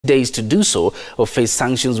days to do so or face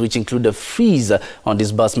sanctions which include a freeze on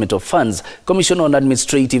disbursement of funds. Commissioner on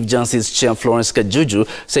Administrative Justice Chair Florence Kajuju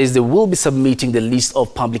says they will be submitting the list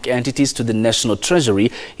of public entities to the National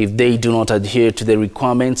Treasury if they do not adhere to the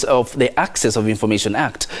requirements of the Access of Information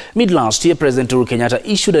Act. Mid-last year, President Uhuru Kenyatta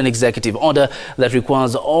issued an executive order that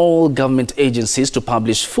requires all government agencies to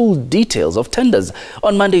publish full details of tenders.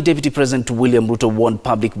 On Monday, Deputy President William Ruto warned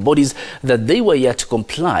public bodies that they were yet to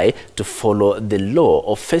comply to follow the law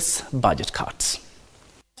or face budget cuts.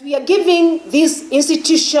 We are giving these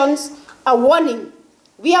institutions a warning.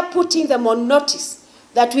 We are putting them on notice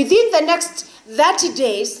that within the next 30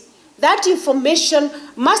 days, that information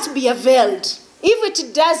must be availed. If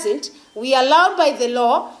it doesn't, we are allowed by the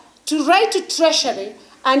law to write to Treasury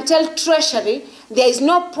and tell Treasury there is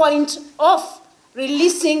no point of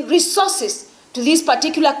releasing resources to these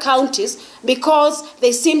particular counties because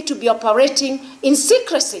they seem to be operating in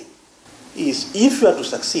secrecy. Is if you are to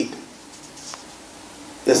succeed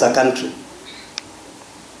as a country,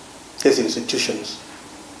 as institutions,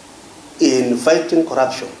 in fighting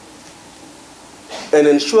corruption and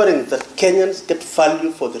ensuring that Kenyans get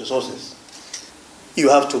value for the resources, you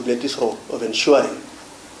have to play this role of ensuring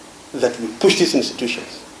that we push these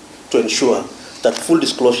institutions to ensure that full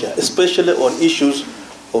disclosure, especially on issues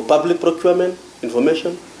of public procurement,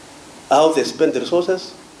 information, how they spend the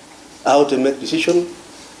resources, how to make decisions,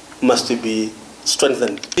 must be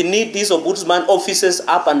strengthened. We need these ombudsman offices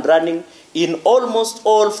up and running in almost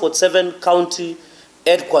all 47 county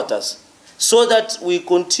headquarters so that we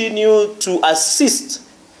continue to assist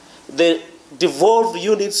the devolved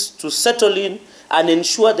units to settle in and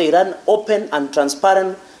ensure they run open and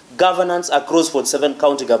transparent governance across 47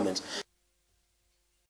 county governments.